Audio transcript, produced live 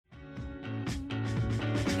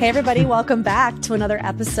Hey everybody, welcome back to another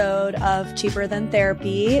episode of Cheaper Than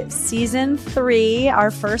Therapy, Season 3, our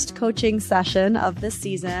first coaching session of this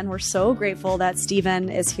season. We're so grateful that Stephen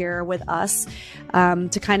is here with us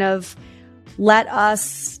to kind of let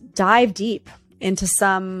us dive deep into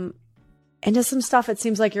some stuff it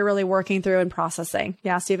seems like you're really working through and processing.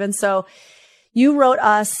 Yeah, Stephen. So you wrote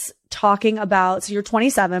us talking about, so you're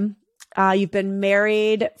 27. You've been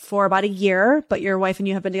married for about a year, but your wife and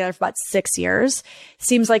you have been together for about 6 years.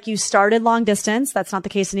 Seems like you started long distance. That's not the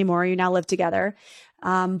case anymore. You now live together.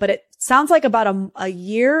 But it sounds like about a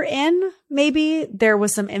year in, maybe there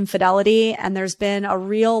was some infidelity and there's been a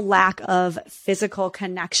real lack of physical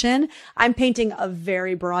connection. I'm painting a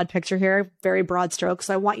very broad picture here, very broad strokes.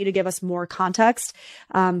 So I want you to give us more context.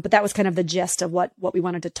 But that was kind of the gist of what we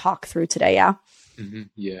wanted to talk through today. Yeah. Mm-hmm.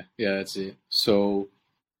 Yeah, that's it. So,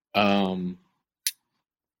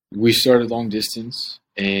 we started long distance,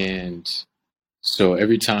 and so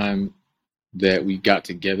every time that we got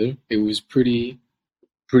together, it was pretty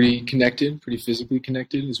connected, pretty physically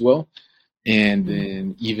connected as well. And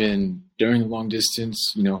then even during the long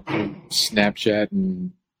distance, Snapchat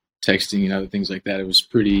and texting and other things like that, it was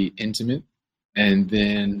pretty intimate. And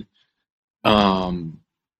then,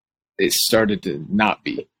 it started to not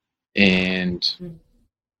be, and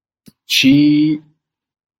she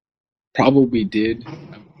probably did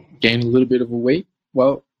gain a little bit of a weight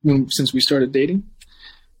since we started dating.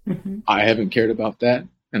 Mm-hmm. I haven't cared about that,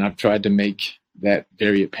 and I've tried to make that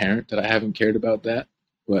very apparent that I haven't cared about that.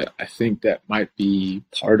 But I think that might be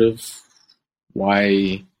part of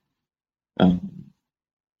why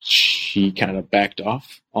she kind of backed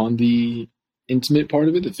off on the intimate part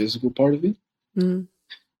of it, the physical part of it. Mm-hmm.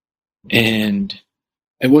 And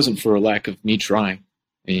it wasn't for a lack of me trying.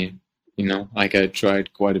 And, I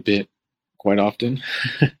tried quite a bit, quite often.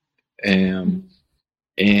 And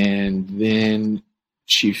then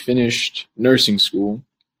she finished nursing school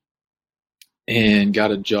and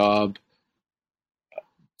got a job.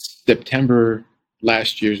 September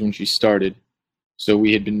last year is when she started. So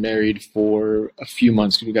we had been married for a few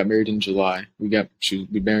months because we got married in July. We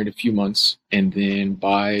married a few months, and then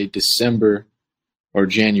by December or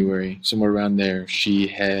January, somewhere around there, she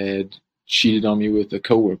had cheated on me with a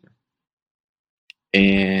coworker.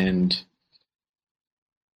 And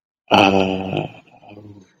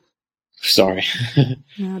sorry.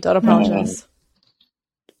 No, don't apologize.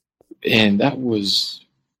 And that was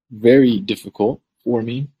very difficult for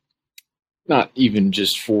me. Not even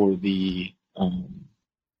just for the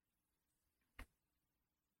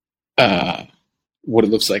what it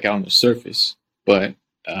looks like out on the surface, but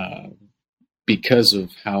because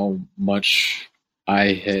of how much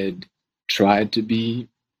I had tried to be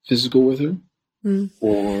physical with her,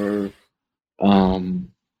 or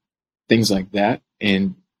things like that.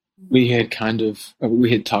 And we had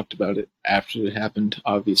talked about it after it happened,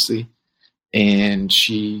 obviously. And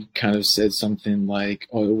she kind of said something like,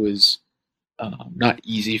 oh, it was not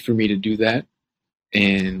easy for me to do that.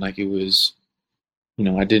 And like it was,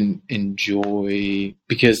 I didn't enjoy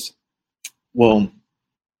because,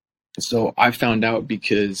 so I found out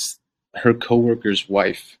because her coworker's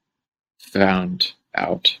wife found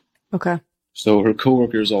out. Okay. So her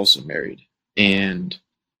coworker is also married. And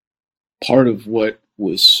part of what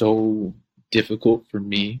was so difficult for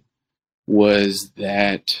me was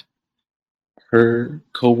that her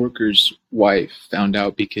coworker's wife found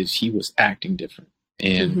out because he was acting different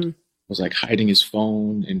and was like hiding his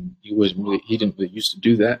phone, and he didn't really used to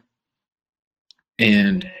do that.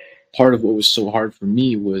 And part of what was so hard for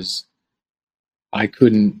me was I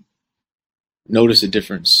couldn't notice a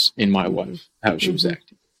difference in my wife, how she was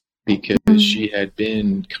acting, because she had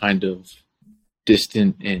been kind of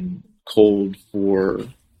distant and cold for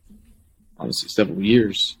honestly several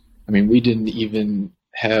years. I mean, we didn't even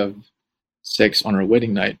have sex on our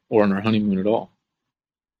wedding night or on our honeymoon at all.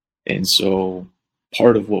 And so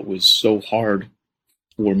part of what was so hard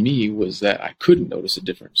for me was that I couldn't notice a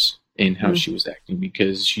difference in how she was acting,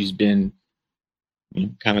 because she's been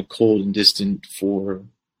kind of cold and distant for a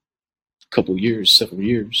couple years, several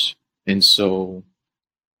years. And so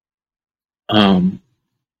her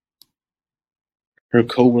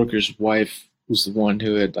coworker's wife was the one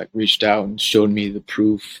who had reached out and showed me the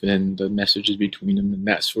proof and the messages between them and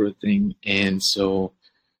that sort of thing. And so,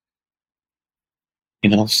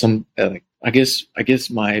 I guess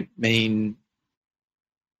my main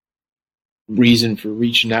reason for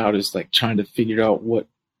reaching out is trying to figure out what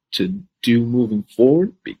to do moving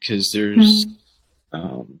forward, because there's,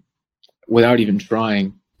 without even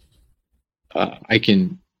trying, I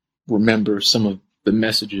can remember some of the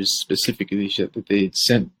messages specifically that they had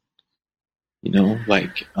sent,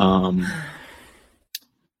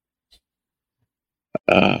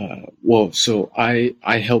 Well, so I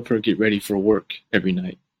help her get ready for work every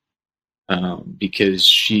night, because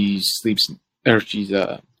she sleeps, or she's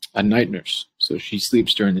a night nurse, so she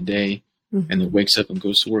sleeps during the day and then wakes up and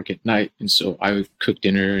goes to work at night. And so I would cook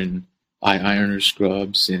dinner and I iron her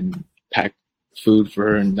scrubs and pack food for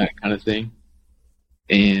her and that kind of thing.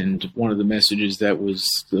 And one of the messages that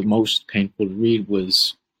was the most painful to read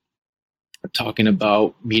was talking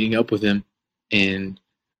about meeting up with him and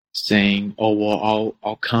saying, "Oh well,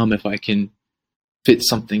 I'll come if I can fit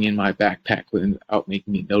something in my backpack without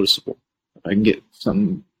making it noticeable. If I can get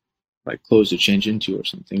some like clothes to change into or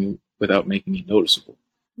something without making it noticeable."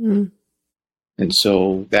 Mm. And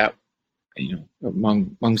so that,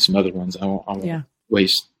 among some other ones, I won't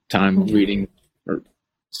waste time reading or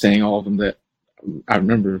saying all of them that I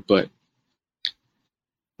remember, but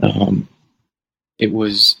it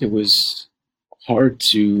was hard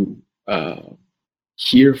to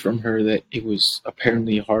hear from her that it was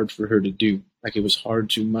apparently hard for her to do. Like, it was hard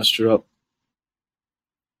to muster up,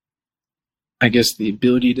 I guess, the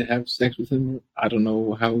ability to have sex with him. I don't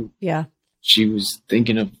know how she was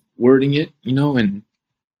thinking of wording it, and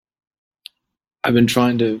I've been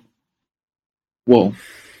trying to,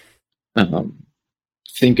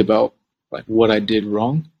 think about like what I did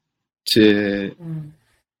wrong to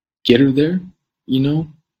get her there,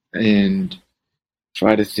 and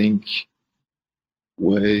try to think,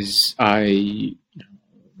 was I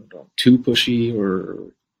too pushy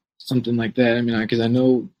or something like that? I mean, because I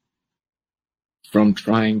know from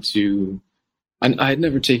trying to, I had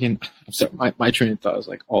never taken, I'm sorry, my train of thought was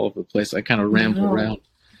like all over the place. I kind of ramble around.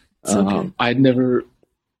 Okay. I had never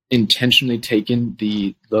intentionally taken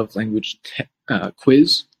the love language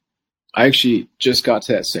quiz. I actually just got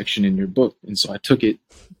to that section in your book, and so I took it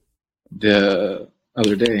the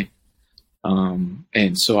other day.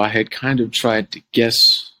 And so I had kind of tried to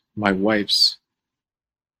guess my wife's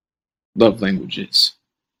love languages,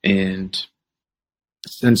 and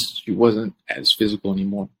since she wasn't as physical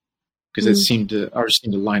anymore, because it seemed to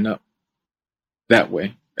line up that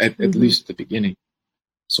way, at least at the beginning.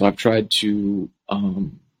 So I've tried to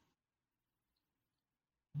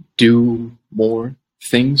do more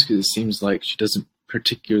things, because it seems like she doesn't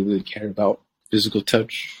particularly care about physical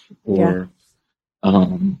touch, or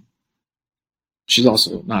she's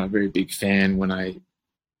also not a very big fan when I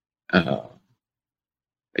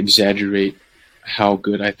exaggerate how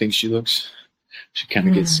good I think she looks. She kind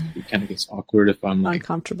of gets awkward if I'm like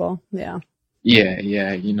uncomfortable. Yeah.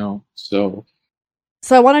 So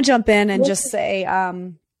I want to jump in and just say,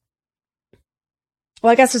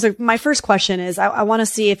 I guess my first question is, I want to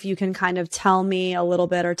see if you can kind of tell me a little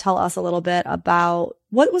bit, or tell us a little bit about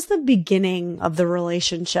what was the beginning of the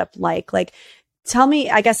relationship like? Like, tell me,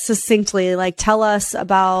 I guess, succinctly, like, tell us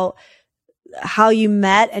about how you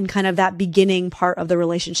met and kind of that beginning part of the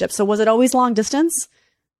relationship. So was it always long distance?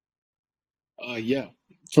 Yeah,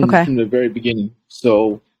 from the very beginning.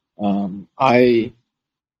 So I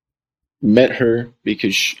met her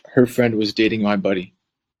because her friend was dating my buddy.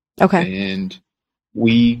 Okay. And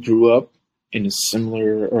we grew up in a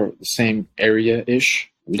similar or the same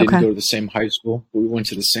area-ish. We didn't go to the same high school, but we went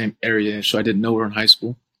to the same area, so I didn't know her in high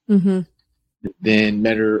school. Mm-hmm. Then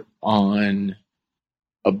met her on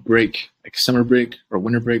a break, like summer break or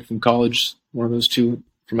winter break from college, one of those two,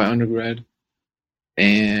 for my undergrad.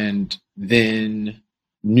 And then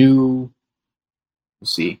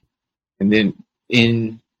and then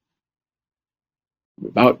in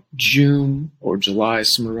about June or July,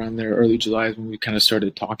 somewhere around there, early July, is when we kind of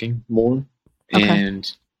started talking more. Okay.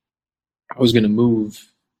 And I was going to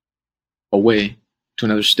move away to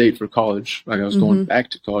another state for college. Like, I was going back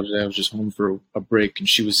to college. I was just home for a break, and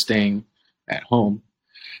she was staying at home.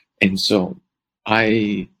 And so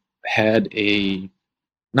I had a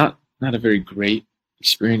not a very great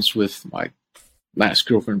experience with my last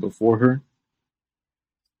girlfriend before her,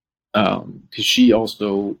 because she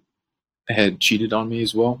also had cheated on me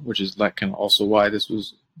as well, which is like kind of also why this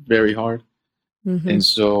was very hard. Mm-hmm. And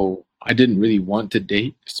so I didn't really want to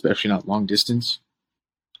date, especially not long distance.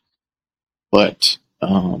 But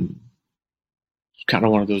kind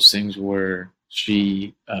of one of those things where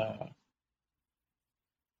she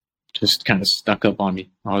just kind of stuck up on me.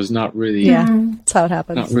 I was not really... Yeah, that's how it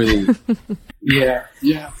happens. Not really... yeah,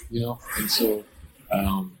 And so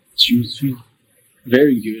she was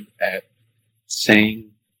very good at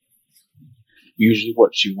saying usually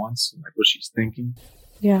what she wants and like what she's thinking.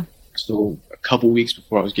 Yeah. So a couple weeks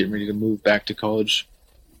before I was getting ready to move back to college,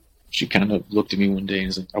 she kind of looked at me one day and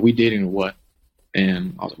was like, "Are we dating or what?"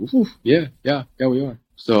 And I was like, "Ooh, yeah, we are."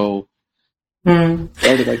 So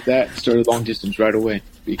started like that, started long distance right away,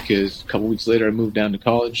 because a couple weeks later I moved down to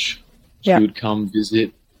college, She would come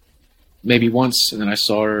visit maybe once, and then I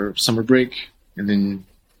saw her summer break, and then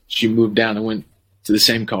she moved down and went to the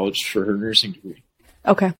same college for her nursing degree.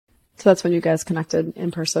 Okay. So that's when you guys connected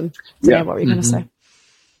in person. What were you going to say?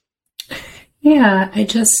 Yeah, I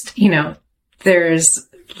just, there's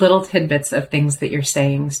little tidbits of things that you're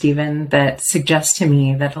saying, Stephen, that suggest to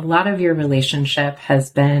me that a lot of your relationship has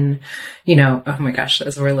been, oh my gosh,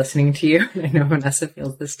 as we're listening to you, I know Vanessa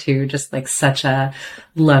feels this too, just like such a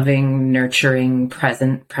loving, nurturing,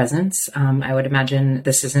 presence. I would imagine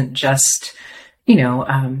this isn't just,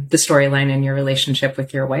 the storyline in your relationship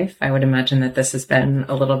with your wife. I would imagine that this has been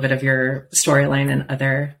a little bit of your storyline in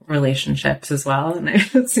other relationships as well. And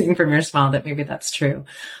I'm seeing from your smile that maybe that's true.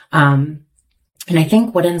 And I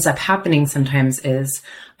think what ends up happening sometimes is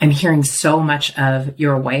I'm hearing so much of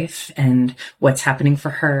your wife and what's happening for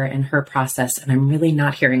her and her process, and I'm really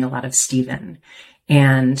not hearing a lot of Stephen.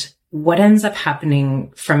 And what ends up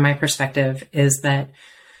happening from my perspective is that,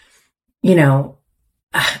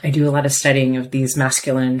 I do a lot of studying of these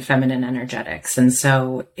masculine, feminine energetics. And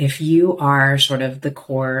so if you are sort of the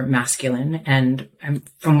core masculine, and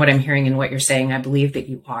from what I'm hearing and what you're saying, I believe that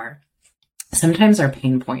you are, sometimes our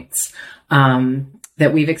pain points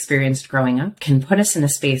that we've experienced growing up can put us in a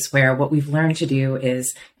space where what we've learned to do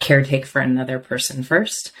is caretake for another person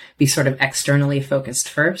first, be sort of externally focused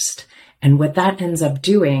first. And what that ends up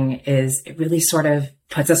doing is it really sort of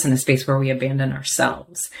puts us in a space where we abandon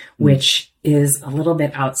ourselves, which is a little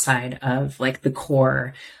bit outside of like the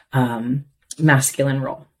core masculine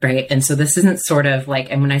role, right? And so this isn't sort of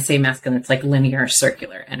like, and when I say masculine, it's like linear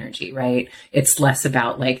circular energy, right? It's less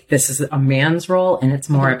about like, this is a man's role, and it's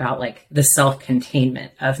more about like the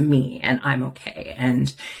self-containment of me and I'm okay.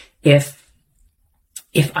 And if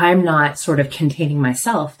I'm not sort of containing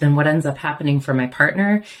myself, then what ends up happening for my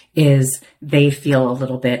partner is they feel a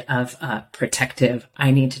little bit of protective,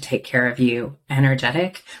 I need to take care of you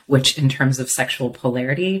energetic, which in terms of sexual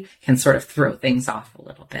polarity can sort of throw things off a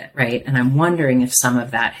little bit, right? And I'm wondering if some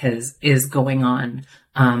of that is going on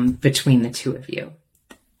between the two of you.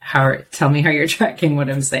 Tell me how you're tracking what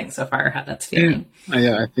I'm saying so far, how that's feeling.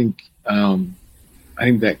 Yeah, I think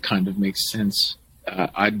that kind of makes sense.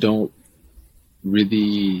 I don't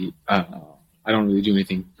really do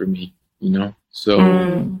anything for me, so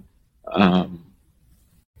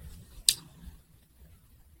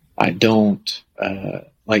I don't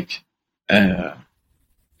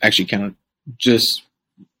actually kind of just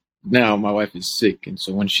now my wife is sick, and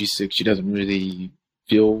so when she's sick she doesn't really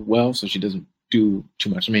feel well, so she doesn't do too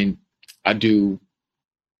much. I mean, I do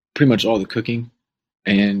pretty much all the cooking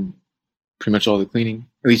and pretty much all the cleaning,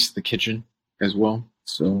 at least the kitchen as well.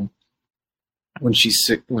 So when she's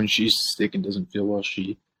sick and doesn't feel well,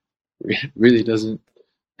 she really doesn't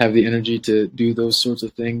have the energy to do those sorts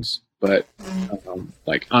of things. But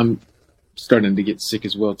I'm starting to get sick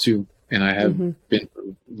as well too, and I have been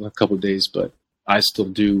for a couple of days, but I still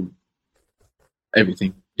do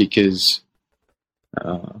everything because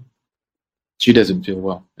she doesn't feel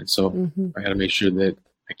well, and so I got to make sure that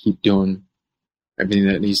I keep doing everything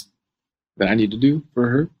that I need to do for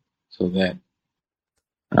her, so that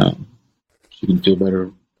she can feel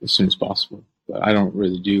better as soon as possible. But I don't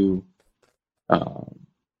really do a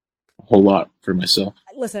whole lot for myself.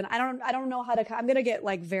 Listen, I don't know how to, I'm going to get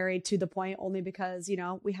like very to the point only because,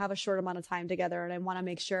 we have a short amount of time together and I want to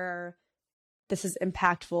make sure this is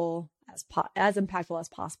impactful as impactful as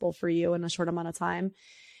possible for you in a short amount of time.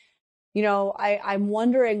 I'm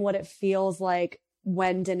wondering what it feels like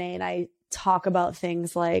when Danae and I talk about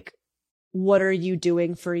things like, what are you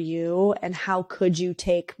doing for you and how could you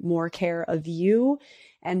take more care of you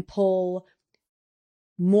and pull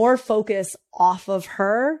more focus off of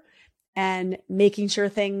her and making sure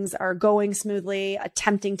things are going smoothly,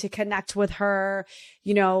 attempting to connect with her,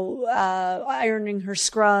 ironing her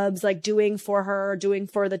scrubs, like doing for her, doing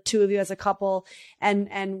for the two of you as a couple.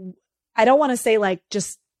 And I don't want to say like,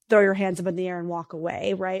 just throw your hands up in the air and walk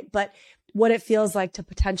away. Right. But what it feels like to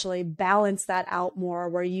potentially balance that out more,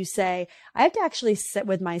 where you say, I have to actually sit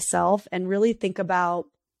with myself and really think about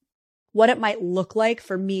what it might look like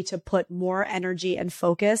for me to put more energy and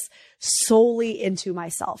focus solely into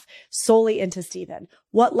myself, solely into Stephen.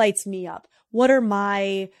 What lights me up? What are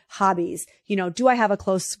my hobbies? Do I have a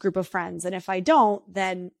close group of friends? And if I don't,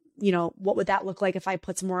 then, what would that look like if I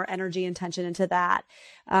put some more energy and attention into that?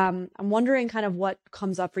 I'm wondering kind of what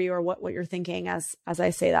comes up for you or what you're thinking as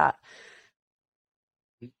I say that.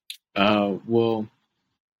 Well,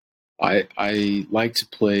 I like to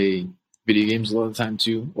play video games a lot of the time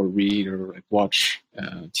too, or read or like watch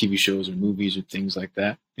TV shows or movies or things like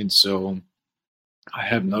that. And so I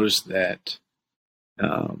have noticed that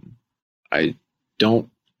I don't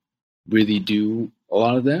really do a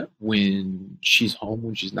lot of that when she's home,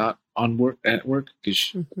 when she's not at work,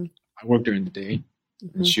 because I work during the day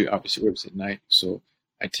and she obviously works at night. So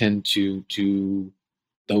I tend to do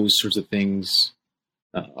those sorts of things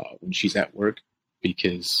when she's at work,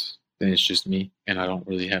 because then it's just me and I don't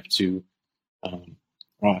really have to,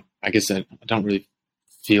 well, I guess I don't really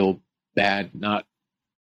feel bad not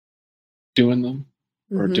doing them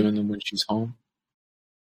or doing them when she's home,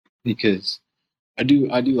 because I do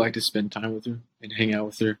like to spend time with her and hang out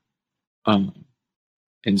with her.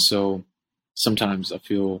 And so sometimes I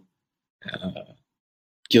feel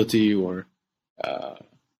guilty, or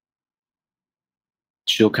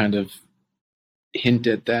she'll kind of hint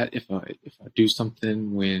at that if I do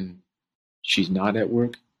something when she's not at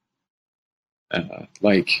work.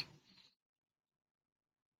 Like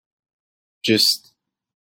just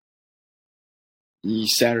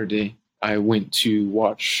Saturday, I went to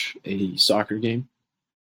watch a soccer game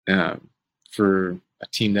for a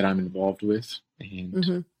team that I'm involved with,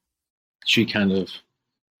 and she kind of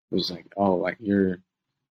was like, "Oh, like you're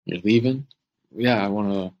leaving?" Yeah, I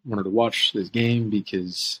wanted to watch this game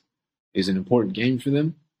because it's an important game for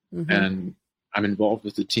them, and I'm involved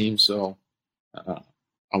with the team, so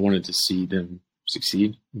I wanted to see them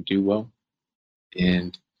succeed and do well,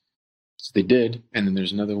 and so they did. And then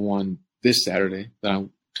there's another one this Saturday that I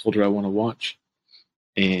told her I want to watch,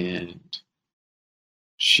 and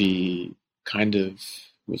she kind of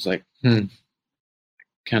was like,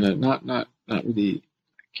 kind of not really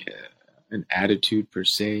like, an attitude per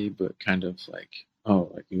se, but kind of like,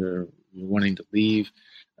 oh, like you're wanting to leave.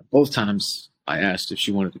 Both times I asked if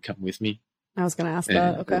she wanted to come with me. I was going to ask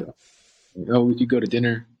that. Okay. Oh, we could go out to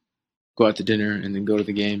dinner, and then go to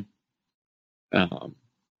the game.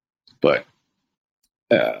 But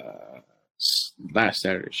last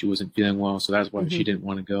Saturday she wasn't feeling well, so that's why she didn't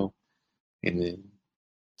want to go. And then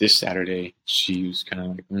this Saturday she was kind of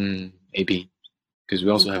like, maybe, because we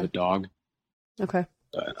also have a dog. Okay.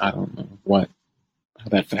 But I don't know how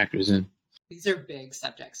that factors in. These are big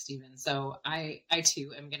subjects, Stephen. So I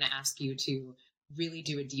too am going to ask you to really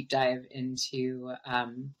do a deep dive into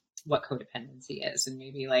what codependency is, and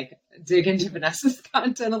maybe like dig into Vanessa's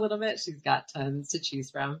content a little bit. She's got tons to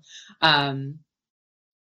choose from. And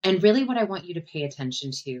really what I want you to pay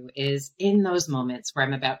attention to is in those moments where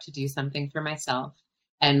I'm about to do something for myself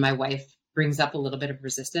and my wife brings up a little bit of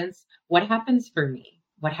resistance, what happens for me?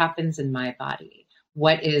 What happens in my body?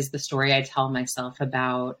 What is the story I tell myself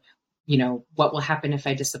about, what will happen if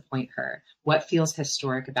I disappoint her? What feels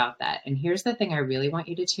historic about that? And here's the thing I really want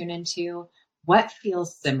you to tune into. What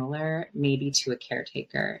feels similar maybe to a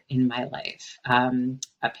caretaker in my life,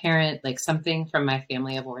 a parent, like something from my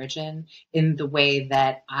family of origin, in the way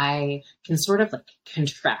that I can sort of like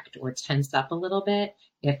contract or tense up a little bit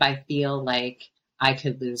if I feel like I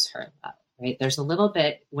could lose her love, right? There's a little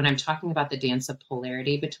bit, when I'm talking about the dance of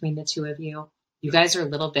polarity between the two of you guys are a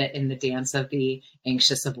little bit in the dance of the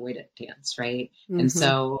anxious avoidant dance, right? And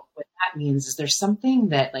so what that means is there's something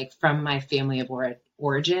that, like, from my family of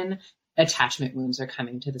origin, attachment wounds are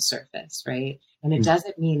coming to the surface, right? And it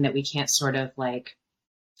doesn't mean that we can't sort of like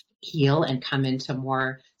heal and come into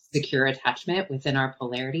more secure attachment within our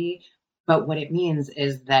polarity. But what it means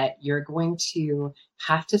is that you're going to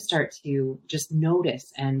have to start to just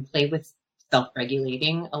notice and play with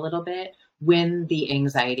self-regulating a little bit when the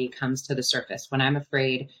anxiety comes to the surface, when I'm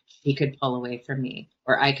afraid she could pull away from me,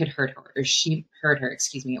 or I could hurt her, or she hurt her,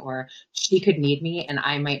 or she could need me and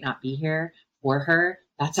I might not be here for her.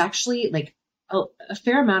 That's actually like a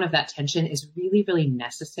fair amount of that tension is really, really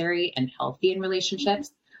necessary and healthy in relationships.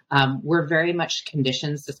 We're very much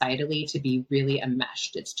conditioned societally to be really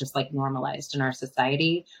enmeshed. It's just like normalized in our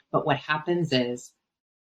society. But what happens is,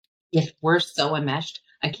 if we're so enmeshed,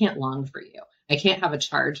 I can't long for you. I can't have a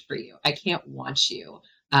charge for you. I can't want you,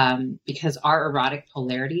 because our erotic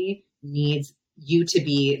polarity needs you to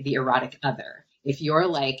be the erotic other. If you're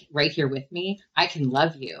like right here with me, I can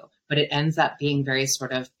love you, but it ends up being very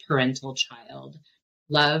sort of parental child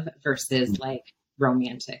love versus like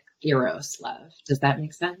romantic eros love. Does that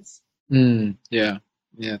make sense? Yeah,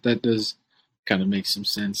 that does kind of make some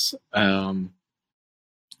sense. That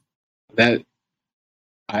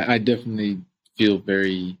I definitely feel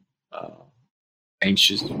very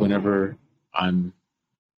anxious whenever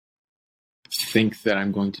think that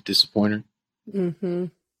I'm going to disappoint her.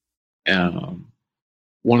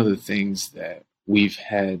 One of the things that we've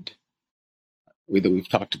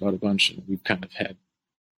talked about a bunch, and we've kind of had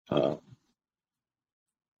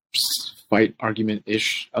fight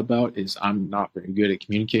argument-ish about, is I'm not very good at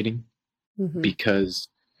communicating because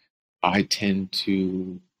I tend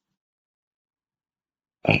to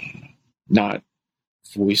not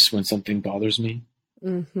voice when something bothers me,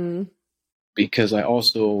 Mm-hmm. because I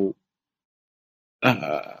also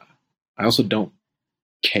don't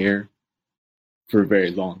care for a very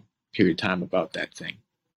long period of time about that thing.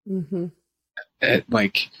 Mm-hmm.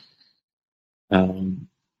 Like,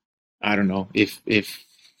 I don't know if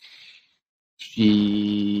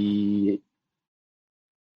she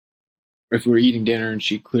if we were eating dinner and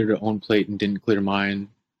she cleared her own plate and didn't clear mine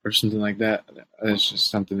or something like that. That's just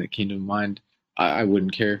something that came to mind. I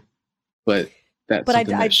wouldn't care, but that's But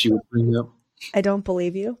something that she would bring up. I don't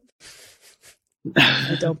believe you.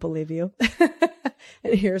 I don't believe you.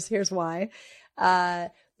 And here's why.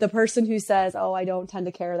 The person who says, "Oh, I don't tend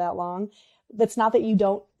to care that long," that's not that you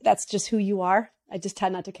don't, that's just who you are. I just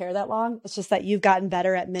tend not to care that long. It's just that you've gotten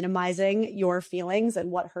better at minimizing your feelings and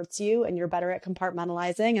what hurts you, and you're better at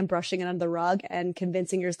compartmentalizing and brushing it under the rug and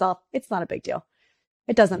convincing yourself it's not a big deal.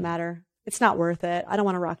 It doesn't matter. It's not worth it. I don't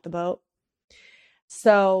want to rock the boat.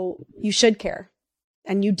 So you should care,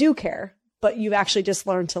 and you do care, but you've actually just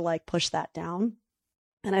learned to like push that down.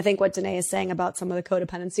 And I think what Danae is saying about some of the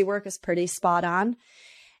codependency work is pretty spot on.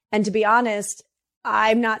 And to be honest,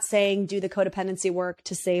 I'm not saying do the codependency work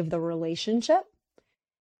to save the relationship,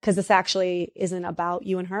 because this actually isn't about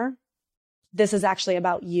you and her. This is actually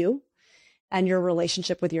about you and your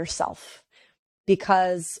relationship with yourself.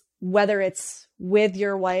 Because whether it's with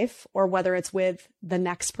your wife or whether it's with the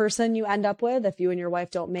next person you end up with, if you and your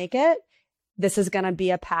wife don't make it, this is going to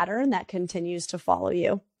be a pattern that continues to follow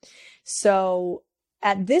you. So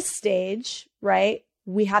at this stage, right,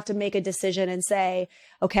 we have to make a decision and say,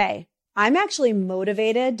 okay, I'm actually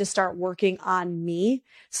motivated to start working on me,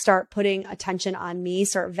 start putting attention on me,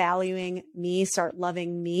 start valuing me, start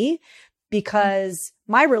loving me, because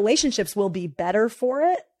my relationships will be better for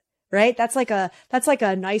it, right? That's like a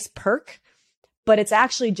nice perk, but it's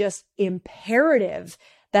actually just imperative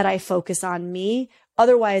that I focus on me.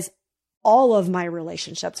 Otherwise, all of my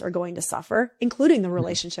relationships are going to suffer, including the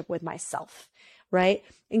relationship with myself, right?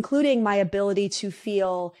 Including my ability to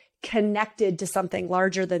feel connected to something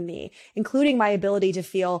larger than me, including my ability to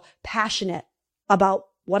feel passionate about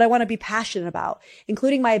what I want to be passionate about,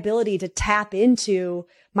 including my ability to tap into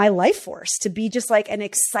my life force, to be just like an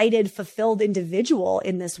excited, fulfilled individual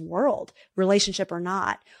in this world, relationship or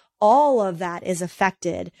not. All of that is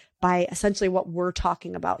affected by essentially what we're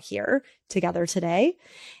talking about here together today.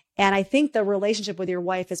 And I think the relationship with your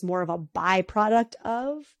wife is more of a byproduct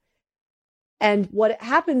of. And what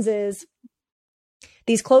happens is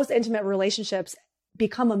these close, intimate relationships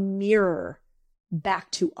become a mirror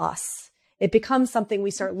back to us. It becomes something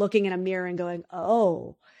we start looking in a mirror and going,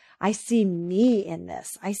 oh, I see me in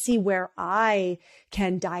this. I see where I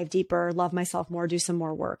can dive deeper, love myself more, do some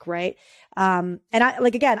more work, right? And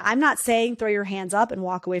again, I'm not saying throw your hands up and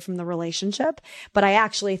walk away from the relationship, but I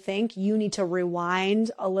actually think you need to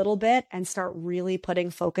rewind a little bit and start really putting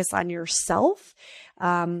focus on yourself.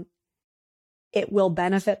 It will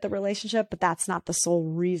benefit the relationship, but that's not the sole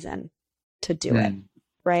reason to do it,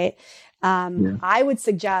 right? I would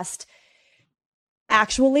suggest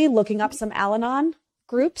actually looking up some Al-Anon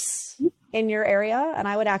groups in your area. And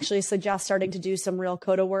I would actually suggest starting to do some real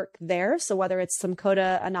Coda work there. So whether it's some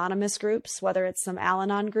Coda Anonymous groups, whether it's some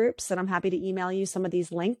Al-Anon groups, and I'm happy to email you some of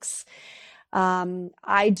these links.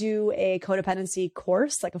 I do a codependency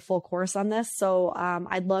course, like a full course on this. So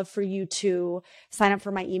I'd love for you to sign up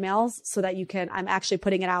for my emails so that you can, I'm actually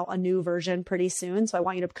putting it out a new version pretty soon. So I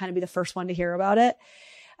want you to kind of be the first one to hear about it.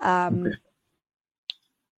 Okay.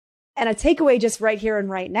 And a takeaway just right here and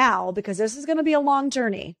right now, because this is going to be a long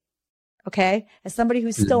journey. Okay. As somebody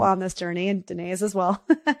who's still on this journey, and Danae is as well.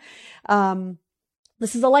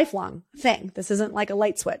 This is a lifelong thing. This isn't like a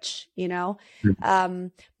light switch, you know?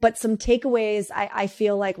 But some takeaways I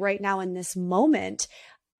feel like right now in this moment,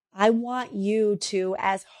 I want you to,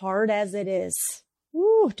 as hard as it is,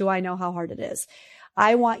 do I know how hard it is?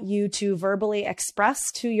 I want you to verbally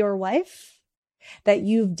express to your wife that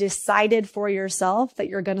you've decided for yourself that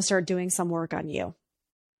you're going to start doing some work on you,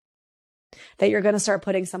 that you're going to start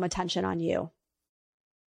putting some attention on you,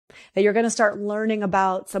 that you're going to start learning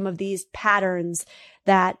about some of these patterns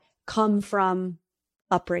that come from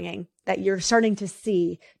upbringing, that you're starting to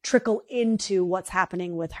see trickle into what's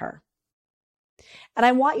happening with her. And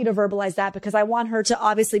I want you to verbalize that because I want her to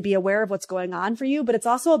obviously be aware of what's going on for you, but it's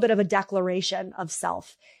also a bit of a declaration of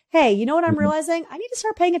self. Hey, you know what I'm realizing? I need to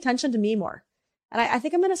start paying attention to me more. And I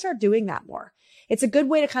think I'm going to start doing that more. It's a good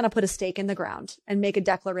way to kind of put a stake in the ground and make a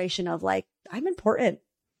declaration of like, I'm important.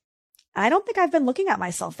 I don't think I've been looking at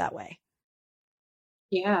myself that way.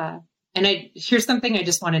 Yeah. And here's something I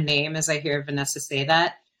just want to name as I hear Vanessa say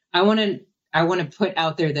that. I want to put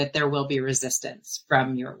out there that there will be resistance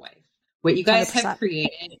from your wife. What you guys 100%. have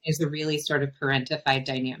created is a really sort of parentified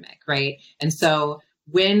dynamic, right? And so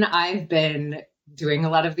when I've been doing a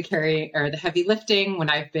lot of the carrying or the heavy lifting, when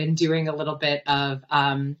I've been doing a little bit of,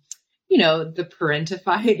 the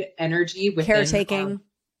parentified energy within Caretaking.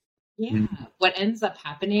 what ends up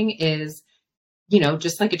happening is,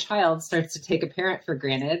 just like a child starts to take a parent for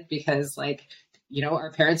granted because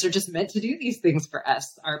our parents are just meant to do these things for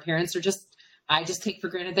us. Our parents are I just take for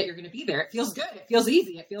granted that you're going to be there. It feels good. It feels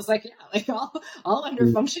easy. It feels like, I'll under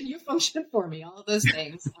function. You function for me. All of those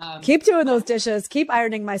things. Keep doing those dishes. Keep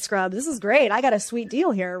ironing my scrubs. This is great. I got a sweet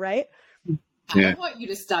deal here, right? I don't want you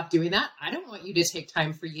to stop doing that. I don't want you to take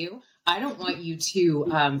time for you. I don't want you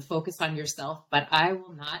to focus on yourself, but I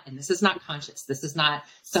will not. And this is not conscious. This is not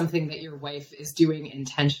something that your wife is doing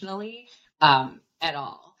intentionally at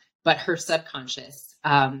all. But her subconscious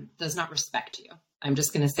does not respect you. I'm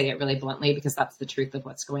just going to say it really bluntly because that's the truth of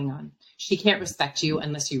what's going on. She can't respect you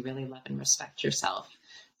unless you really love and respect yourself.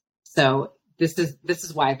 So this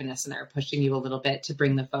is why Vanessa and I are pushing you a little bit to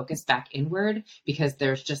bring the focus back inward, because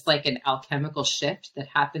there's just like an alchemical shift that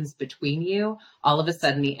happens between you. All of a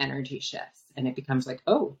sudden the energy shifts and it becomes like,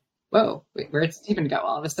 oh, whoa, wait, where'd Stephen go?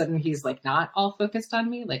 All of a sudden he's like not all focused on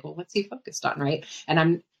me. Like, well, what's he focused on? Right. And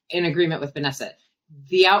I'm in agreement with Vanessa.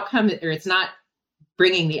 The outcome, or it's not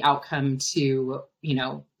bringing the outcome to,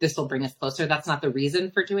 this will bring us closer. That's not the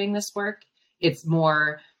reason for doing this work. It's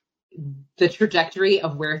more the trajectory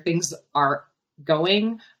of where things are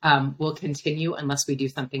going will continue unless we do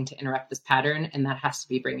something to interrupt this pattern. And that has to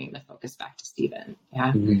be bringing the focus back to Stephen.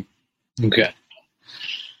 Yeah. Mm-hmm. Okay.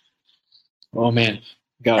 Oh man,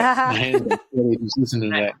 got my hands really just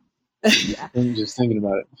listening to that. Yeah. I'm just thinking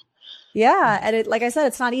about it. Yeah. And like I said,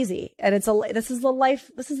 it's not easy. And this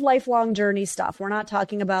is lifelong journey stuff. We're not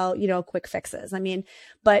talking about, quick fixes. I mean,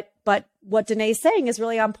 but what Danae's saying is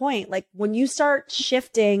really on point. Like when you start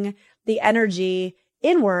shifting the energy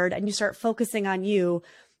inward and you start focusing on you,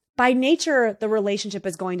 by nature, the relationship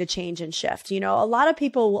is going to change and shift. A lot of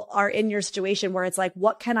people are in your situation where it's like,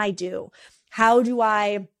 what can I do? How do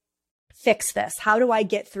I fix this? How do I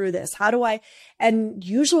get through this? And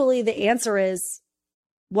usually the answer is,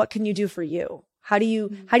 what can you do for you? How do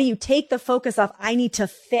you take the focus off, I need to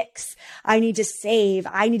fix, I need to save,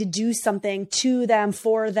 I need to do something to them,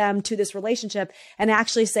 for them, to this relationship, and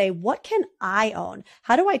actually say, what can I own?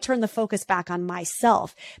 How do I turn the focus back on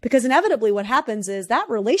myself? Because inevitably what happens is that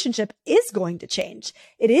relationship is going to change.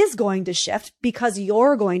 It is going to shift because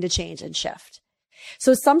you're going to change and shift.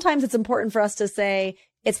 So sometimes it's important for us to say,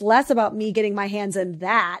 it's less about me getting my hands in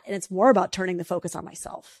that, and it's more about turning the focus on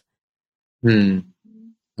myself.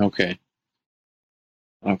 Okay.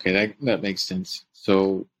 Okay, that makes sense.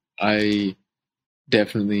 So I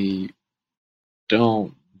definitely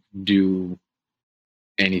don't do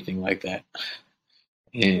anything like that.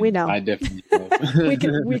 And we know. I definitely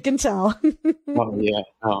don't. we can tell. Oh yeah.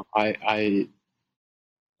 No, I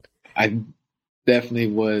definitely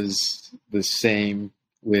was the same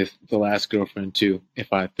with the last girlfriend too,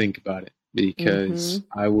 if I think about it, because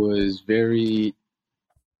I was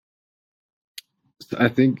I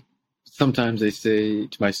think sometimes I say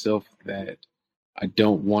to myself that I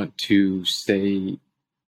don't want to say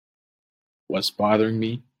what's bothering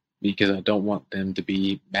me because I don't want them to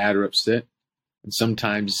be mad or upset. And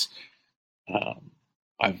sometimes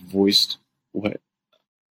I've voiced what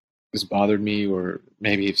has bothered me, or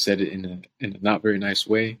maybe have said it in a not very nice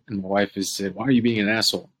way. And my wife has said, "Why are you being an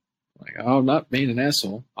asshole?" I'm like, "Oh, I'm not being an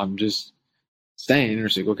asshole. I'm just saying." And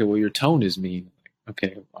she's like, "Okay, well, your tone is mean." I'm like,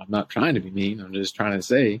 okay, I'm not trying to be mean. I'm just trying to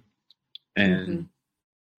say. And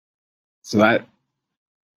so that,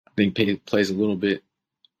 I think, plays a little bit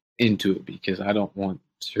into it, because I don't want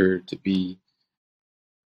her to be,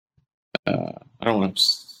 I don't want to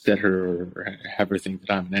upset her or have her think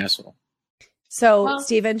that I'm an asshole. So,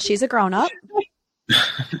 Stephen, she's a grown up.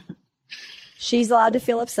 She's allowed to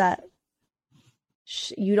feel upset.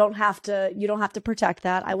 You don't have to protect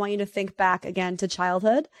that. I want you to think back again to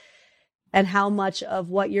childhood and how much of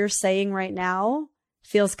what you're saying right now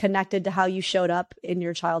feels connected to how you showed up in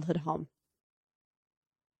your childhood home.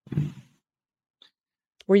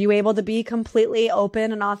 Were you able to be completely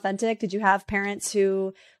open and authentic? Did you have parents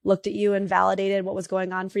who looked at you and validated what was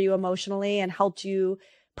going on for you emotionally and helped you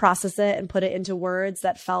process it and put it into words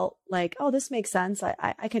that felt like, oh, this makes sense.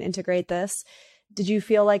 I can integrate this. Did you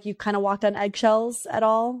feel like you kind of walked on eggshells at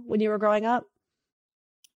all when you were growing up?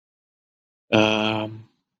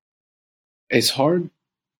 It's hard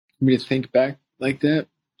for me to think back like that.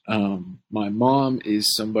 My mom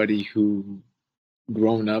is somebody who,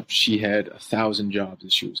 growing up, she had 1,000 jobs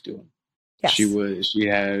that she was doing. Yes. She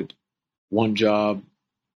had one job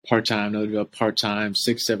part-time, another job part-time,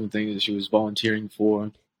 6, 7 things that she was volunteering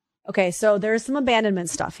for. Okay, so there's some abandonment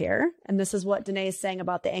stuff here. And this is what Danae is saying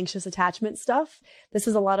about the anxious attachment stuff. This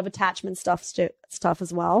is a lot of attachment stuff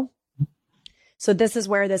as well. So this is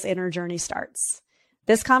where this inner journey starts.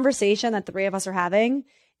 This conversation that the three of us are having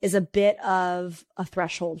is a bit of a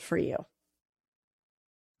threshold for you.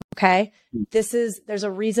 Okay, there's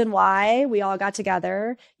a reason why we all got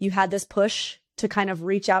together. You had this push to kind of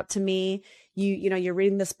reach out to me. You're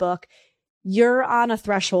reading this book. You're on a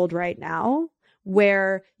threshold right now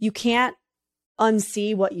where you can't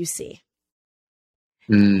unsee what you see.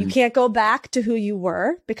 You can't go back to who you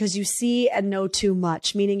were because you see and know too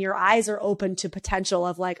much, meaning your eyes are open to potential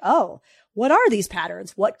of like, oh, what are these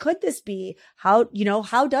patterns? What could this be? How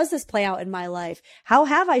does this play out in my life? How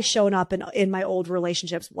have I shown up in my old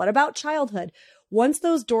relationships? What about childhood? Once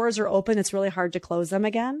those doors are open, it's really hard to close them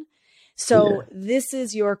again. So This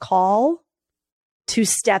is your call to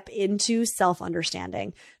step into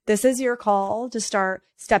self-understanding. This is your call to start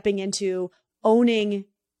stepping into owning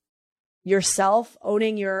yourself,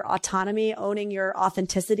 owning your autonomy, owning your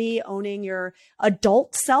authenticity, owning your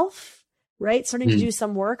adult self, right? Starting to do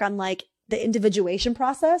some work on like the individuation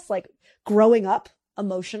process, like growing up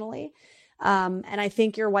emotionally. And I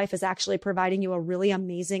think your wife is actually providing you a really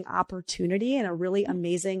amazing opportunity and a really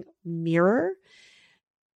amazing mirror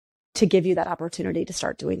to give you that opportunity to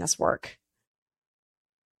start doing this work.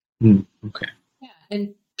 Okay. Yeah.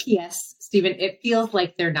 And P.S., Stephen, it feels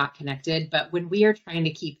like they're not connected, but when we are trying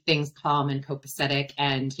to keep things calm and copacetic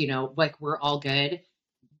and, like we're all good,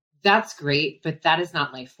 that's great, but that is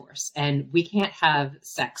not life force. And we can't have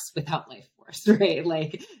sex without life force, right?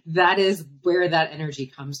 Like that is where that energy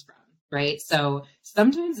comes from, right? So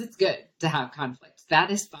sometimes it's good to have conflict.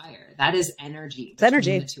 That is fire. That is energy. It's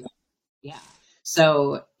energy. Yeah.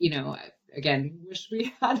 So, again, wish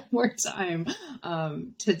we had more time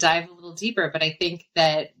to dive a little deeper. But I think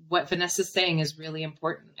that what Vanessa's saying is really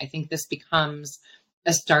important. I think this becomes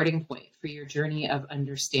a starting point for your journey of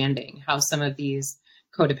understanding how some of these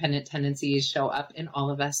codependent tendencies show up in all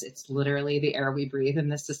of us. It's literally the air we breathe in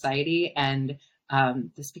this society. And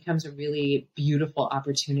this becomes a really beautiful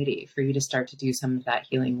opportunity for you to start to do some of that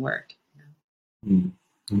healing work.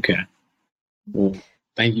 Okay. Well,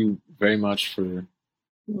 thank you very much for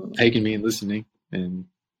taking me and listening and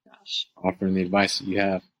offering the advice that you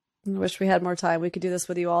have. I wish we had more time. We could do this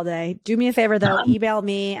with you all day. Do me a favor though, email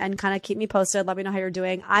me and kind of keep me posted. Let me know how you're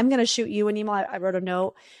doing. I'm going to shoot you an email. I wrote a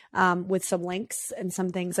note with some links and some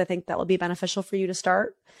things I think that will be beneficial for you to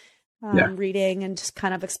start reading and just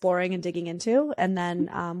kind of exploring and digging into. And then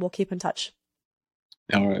we'll keep in touch.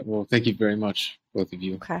 All right. Well, thank you very much, both of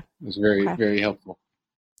you. Okay. It was very, very helpful.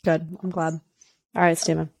 Good. I'm glad. All right,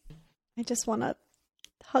 Stephen. I just want to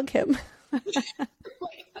hug him.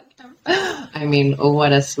 I mean,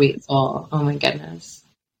 what a sweet soul. Oh my goodness.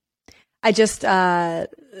 I just, I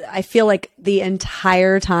feel like the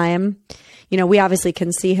entire time, we obviously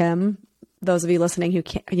can see him. Those of you listening who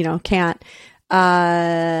can't,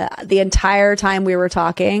 the entire time we were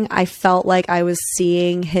talking, I felt like I was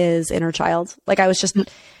seeing his inner child. Like I was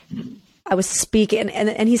speaking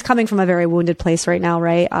and he's coming from a very wounded place right now,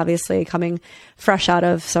 right? Obviously coming fresh out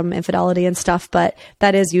of some infidelity and stuff, but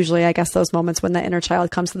that is usually, I guess, those moments when the inner child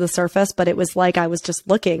comes to the surface. But it was like, I was just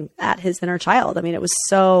looking at his inner child. I mean, it was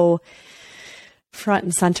so front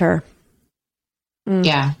and center.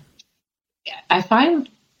 Yeah. I find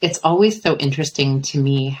it's always so interesting to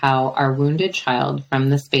me how our wounded child from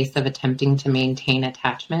the space of attempting to maintain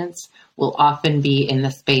attachments will often be in the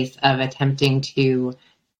space of attempting to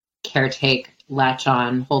caretake, latch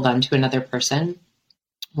on, hold on to another person,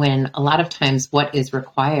 when a lot of times what is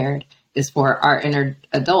required is for our inner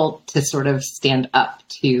adult to sort of stand up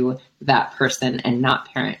to that person and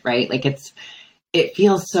not parent, right? Like it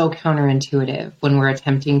feels so counterintuitive when we're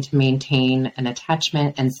attempting to maintain an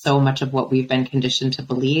attachment. And so much of what we've been conditioned to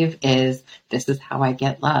believe is this is how I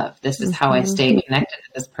get love. This is how I stay connected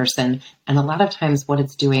to this person. And a lot of times what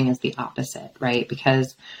it's doing is the opposite, right?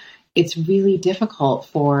 Because it's really difficult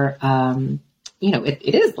for,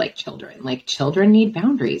 it is like children. Like children need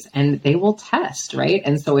boundaries and they will test, right?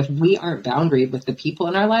 And so if we aren't boundaried with the people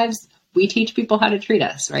in our lives, we teach people how to treat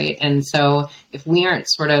us, right? And so if we aren't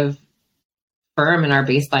sort of firm in our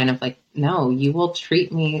baseline of like, no, you will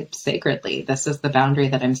treat me sacredly. This is the boundary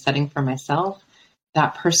that I'm setting for myself.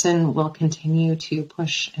 That person will continue to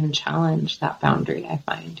push and challenge that boundary, I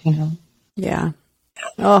find, Yeah.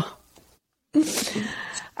 Oh,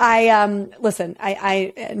 listen,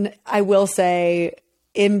 I will say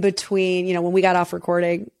in between, when we got off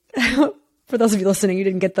recording for those of you listening, you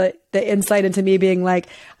didn't get the insight into me being like,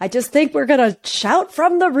 I just think we're going to shout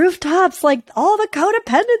from the rooftops, like all the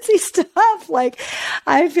codependency stuff. Like,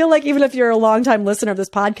 I feel like even if you're a longtime listener of this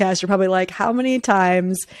podcast, you're probably like, how many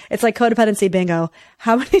times, it's like codependency bingo.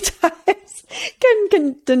 How many times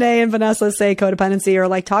can Danae and Vanessa say codependency or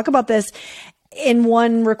like talk about this in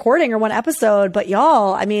one recording or one episode? But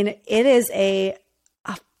y'all, I mean, it is a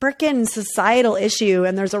freaking societal issue.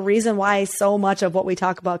 And there's a reason why so much of what we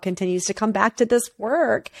talk about continues to come back to this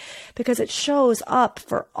work, because it shows up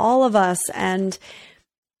for all of us. And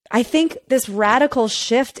I think this radical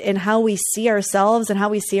shift in how we see ourselves and how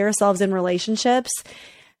we see ourselves in relationships,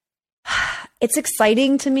 it's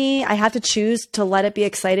exciting to me. I have to choose to let it be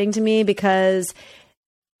exciting to me because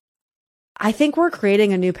I think we're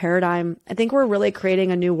creating a new paradigm. I think we're really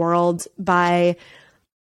creating a new world by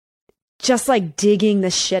just like digging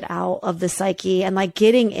the shit out of the psyche and like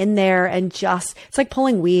getting in there and just, it's like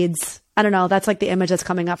pulling weeds. I don't know. That's like the image that's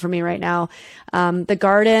coming up for me right now. The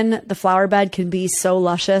garden, the flower bed can be so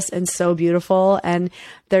luscious and so beautiful. And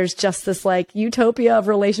there's just this like utopia of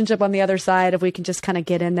relationship on the other side if we can just kind of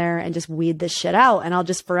get in there and just weed this shit out. And I'll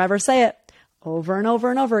just forever say it over and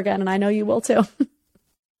over and over again. And I know you will too.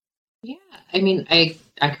 Yeah. I mean, I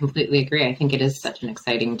completely agree. I think it is such an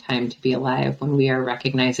exciting time to be alive when we are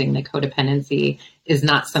recognizing that codependency is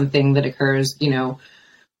not something that occurs,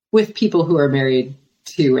 with people who are married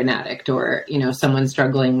to an addict or, someone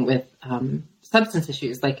struggling with substance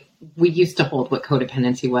issues. Like we used to hold what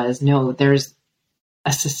codependency was. No, there's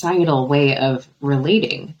a societal way of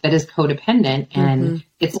relating that is codependent and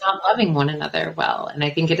it's not loving one another well. And I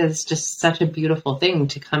think it is just such a beautiful thing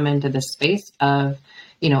to come into this space of,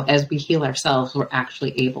 as we heal ourselves, we're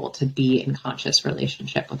actually able to be in conscious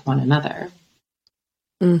relationship with one another.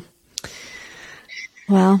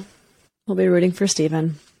 Well, we'll be rooting for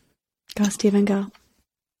Stephen. Go, Stephen, go.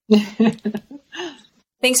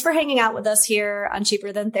 Thanks for hanging out with us here on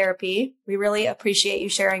Cheaper Than Therapy. We really appreciate you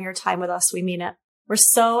sharing your time with us. We mean it. We're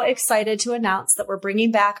so excited to announce that we're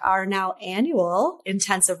bringing back our now annual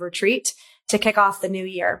intensive retreat to kick off the new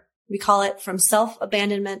year. We call it From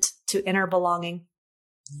Self-Abandonment to Inner Belonging.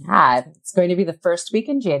 Yeah, it's going to be the first week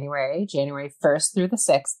in January 1st through the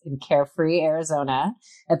 6th in Carefree, Arizona,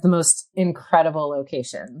 at the most incredible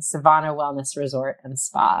location, Savannah Wellness Resort and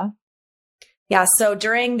Spa. Yeah, so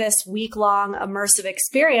during this week-long immersive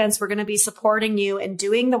experience, we're going to be supporting you in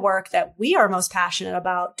doing the work that we are most passionate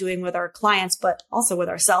about doing with our clients, but also with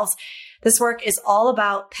ourselves. This work is all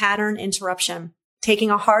about pattern interruption, taking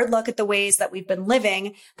a hard look at the ways that we've been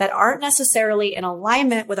living that aren't necessarily in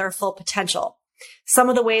alignment with our full potential. Some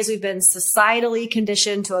of the ways we've been societally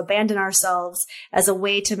conditioned to abandon ourselves as a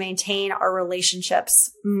way to maintain our relationships,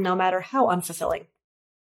 no matter how unfulfilling.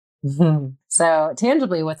 So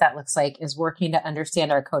tangibly, what that looks like is working to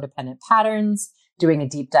understand our codependent patterns, doing a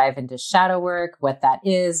deep dive into shadow work, what that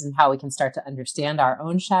is, and how we can start to understand our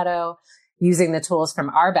own shadow, using the tools from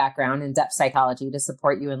our background in depth psychology to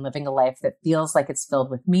support you in living a life that feels like it's filled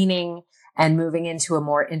with meaning, and moving into a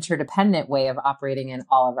more interdependent way of operating in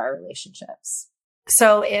all of our relationships.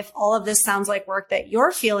 So if all of this sounds like work that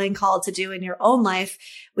you're feeling called to do in your own life,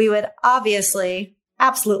 we would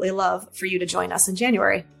absolutely love for you to join us in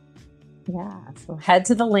January. Yeah, so head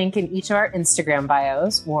to the link in each of our Instagram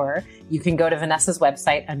bios, or you can go to Vanessa's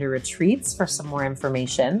website under retreats for some more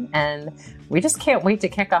information. And we just can't wait to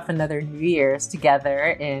kick off another New Year's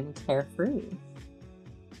together in Carefree.